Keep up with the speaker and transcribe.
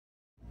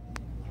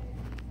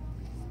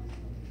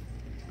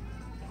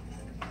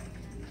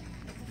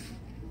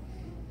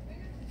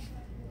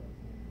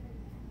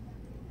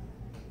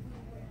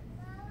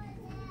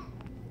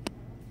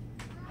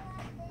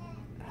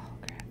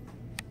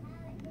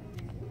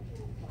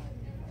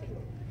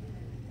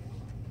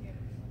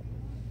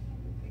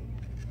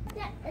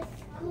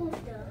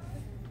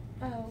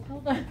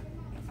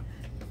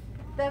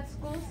That's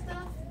school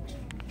stuff?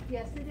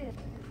 Yes, it is.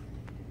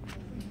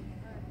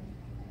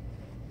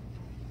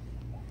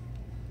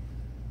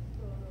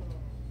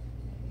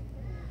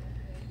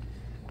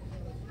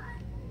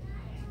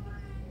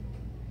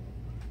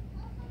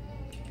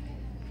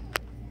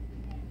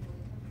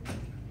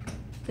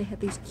 They have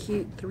these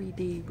cute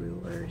 3D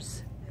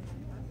rulers.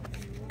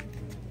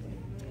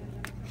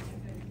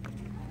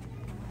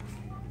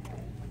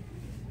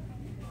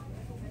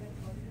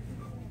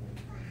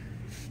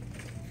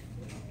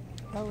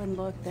 Oh, and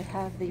look, they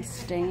have these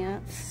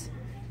stamps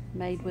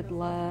made with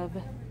love.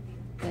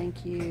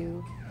 Thank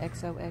you,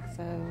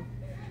 XOXO.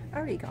 I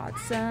already got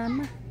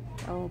some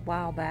a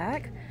while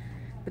back,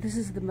 but this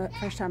is the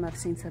first time I've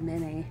seen so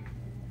many.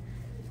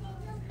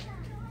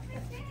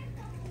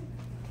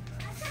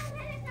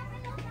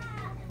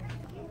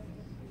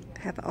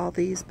 Have all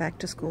these back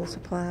to school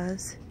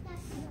supplies,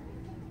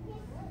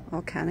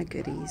 all kind of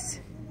goodies.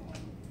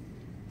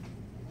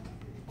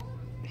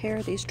 Here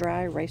are these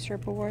dry eraser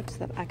boards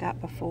that I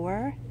got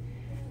before.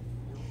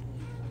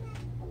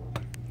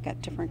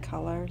 Got different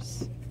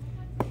colors.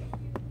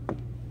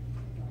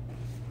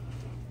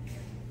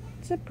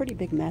 It's a pretty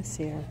big mess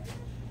here.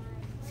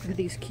 Look at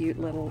these cute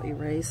little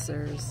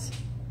erasers.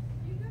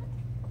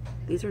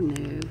 These are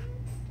new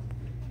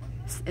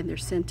and they're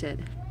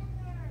scented.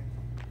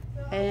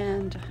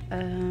 And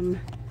I'm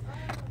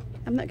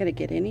not going to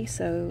get any,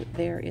 so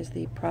there is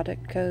the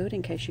product code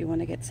in case you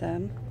want to get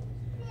some.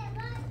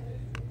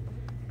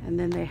 And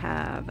then they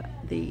have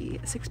the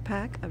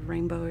 6-pack of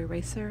rainbow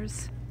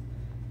erasers.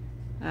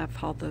 I've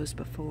hauled those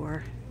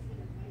before.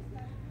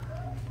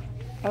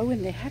 Oh,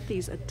 and they have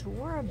these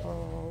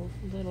adorable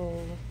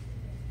little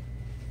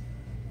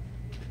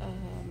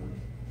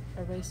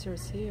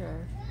erasers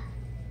here.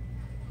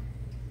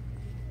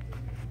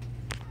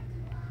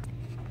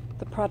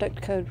 The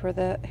product code for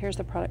that, here's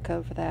the product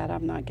code for that.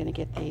 I'm not going to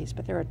get these,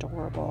 but they're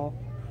adorable.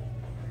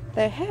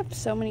 They have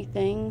so many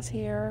things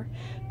here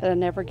that I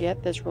never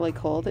get that's really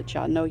cool that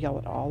y'all know y'all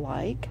would all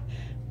like.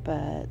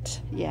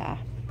 But yeah.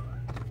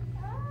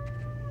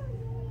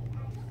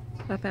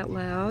 Laugh out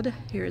loud.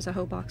 Here is a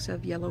whole box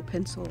of yellow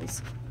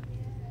pencils.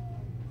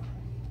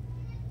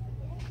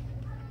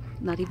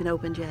 Not even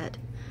opened yet.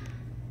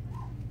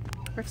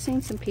 I've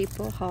seen some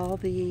people haul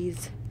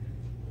these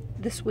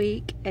this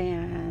week,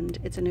 and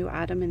it's a new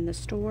item in the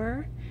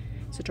store.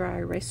 It's a dry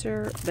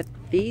eraser, but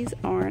these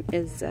aren't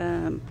as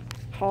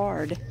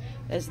hard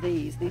as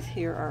these. These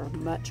here are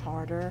much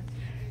harder.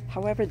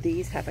 However,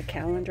 these have a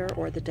calendar,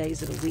 or the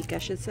days of the week I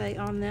should say,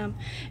 on them,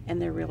 and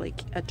they're really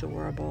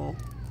adorable.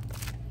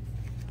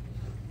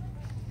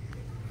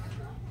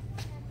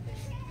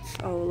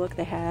 Oh, look,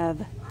 they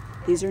have,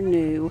 these are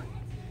new,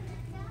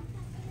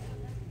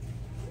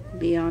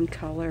 neon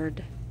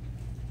colored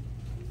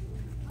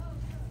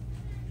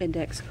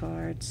index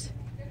cards.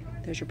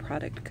 There's your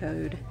product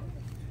code.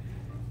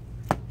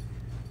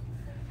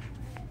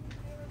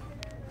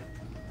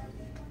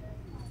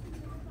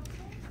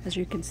 As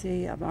you can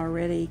see, I'm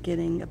already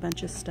getting a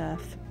bunch of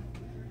stuff.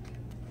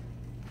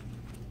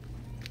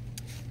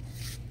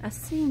 I've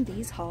seen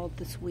these hauled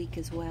this week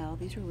as well.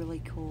 These are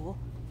really cool.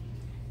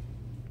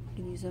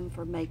 You can use them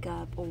for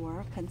makeup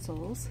or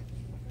pencils.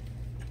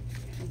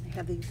 And they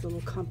have these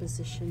little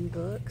composition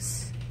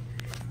books.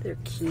 They're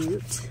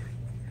cute.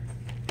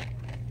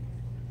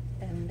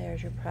 And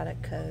there's your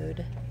product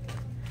code.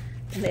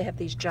 And they have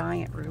these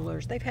giant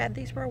rulers. They've had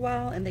these for a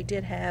while, and they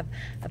did have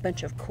a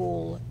bunch of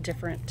cool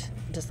different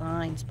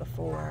designs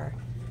before.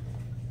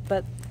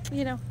 But,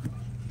 you know,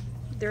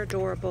 they're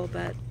adorable,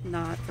 but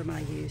not for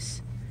my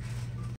use.